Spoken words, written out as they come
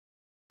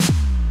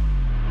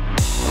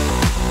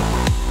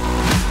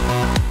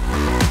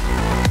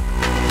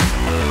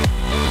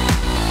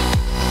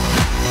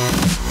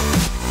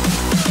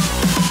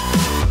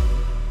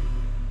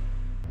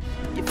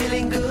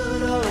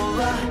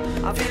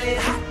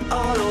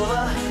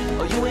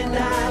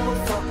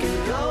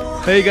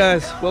Hey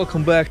guys,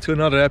 welcome back to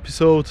another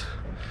episode.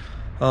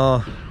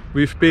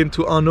 We've been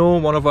to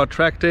Anneau, one of our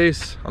track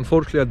days.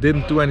 Unfortunately, I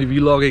didn't do any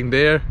vlogging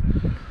there.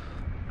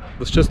 It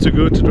was just too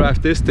good to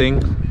drive this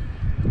thing.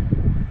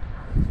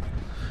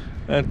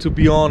 And to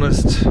be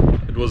honest,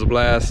 it was a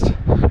blast.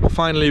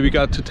 Finally we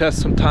got to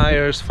test some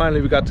tires.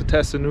 Finally we got to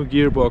test a new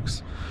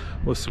gearbox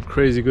with some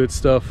crazy good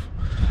stuff.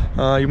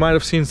 You might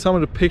have seen some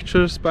of the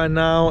pictures by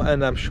now,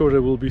 and I'm sure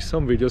there will be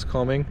some videos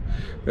coming.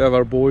 We have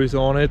our boys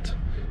on it,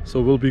 so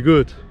we'll be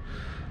good.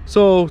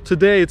 So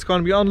today it's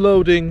going to be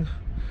unloading,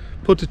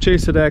 put the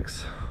Jost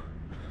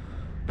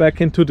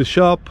back into the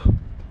shop,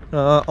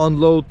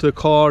 unload the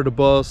car, the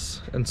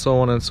bus, and so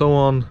on and so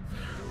on.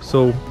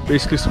 So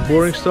basically some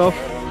boring stuff.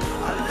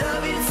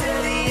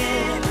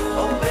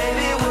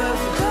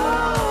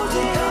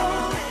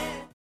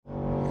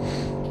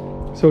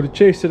 So the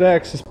Jost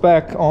is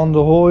back on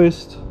the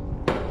hoist.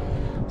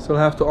 Still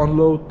have to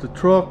unload the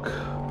truck.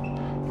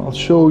 I'll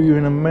show you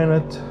in a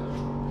minute.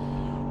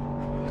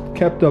 It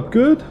kept up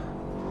good.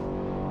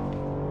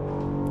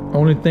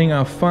 Only thing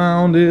I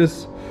found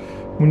is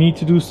we need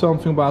to do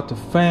something about the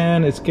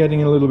fan. It's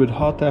getting a little bit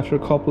hot after a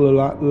couple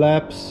of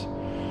laps.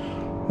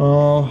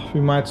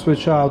 We might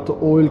switch out the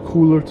oil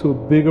cooler to a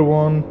bigger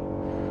one,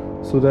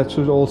 so that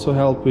should also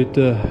help with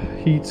the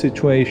heat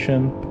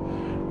situation.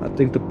 I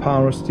think the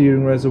power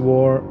steering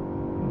reservoir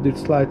did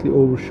slightly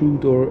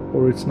overshoot,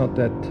 or it's not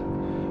that,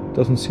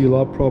 doesn't seal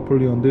up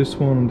properly on this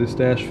one, on this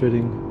dash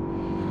fitting.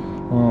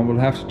 We'll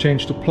have to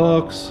change the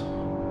plugs,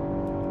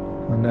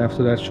 and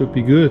after that should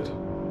be good.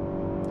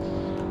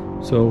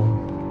 So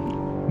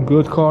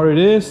good car it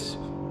is.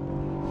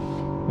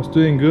 It's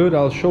doing good.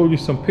 I'll show you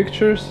some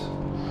pictures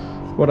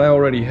what I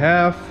already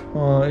have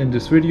in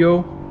this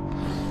video.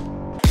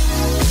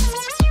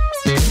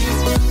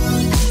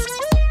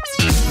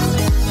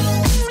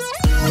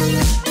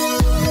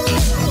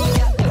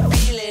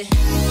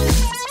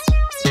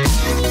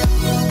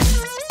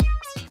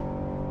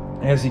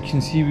 As you can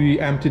see, we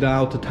emptied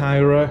out the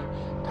tire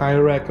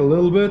rack a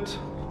little bit.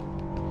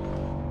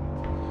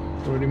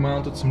 Already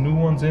mounted some new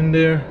ones in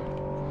there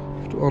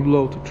to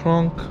unload the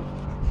trunk.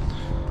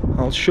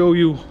 I'll show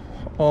you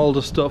all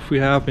the stuff we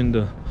have in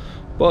the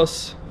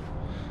bus,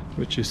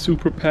 which is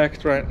super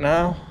packed right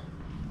now.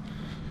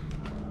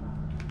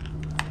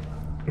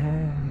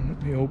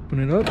 Let me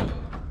open it up.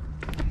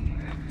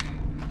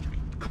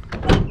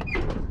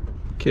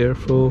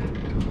 Careful.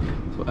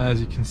 So as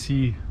you can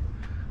see,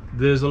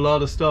 there's a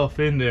lot of stuff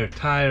in there.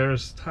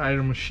 Tires,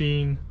 tire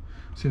machine,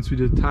 since we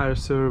did tire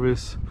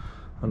service,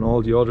 and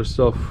all the other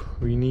stuff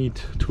we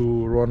need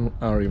to run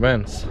our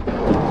events.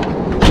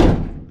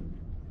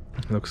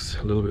 Looks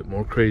a little bit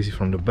more crazy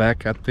from the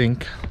back, I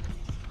think.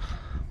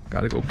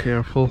 Gotta go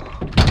careful.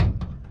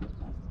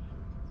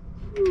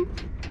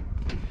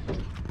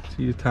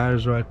 See the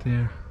tires right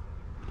there.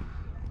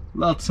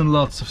 Lots and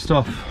lots of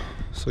stuff.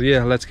 So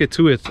yeah, let's get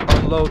to it.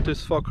 Unload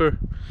this fucker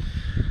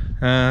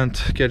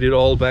and get it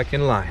all back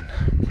in line.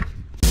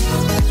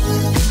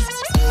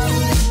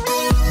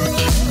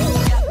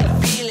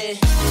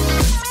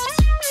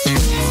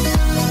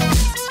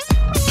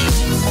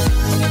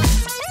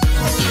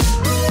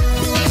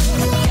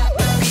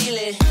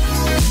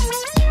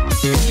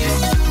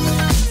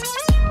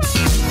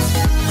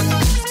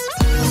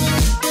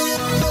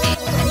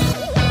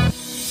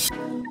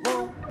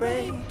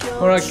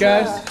 Alright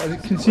guys, as you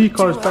can see,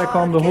 car is back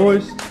on the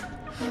hoist.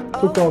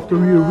 Took off the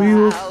rear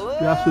wheels.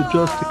 We have to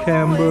adjust the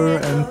camber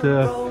and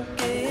the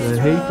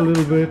height a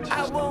little bit.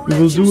 We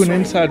will do an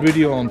inside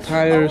video on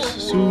tires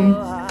soon.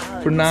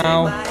 For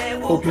now,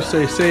 hope you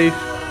stay safe.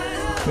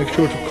 Make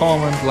sure to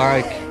comment,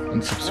 like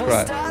and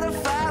subscribe.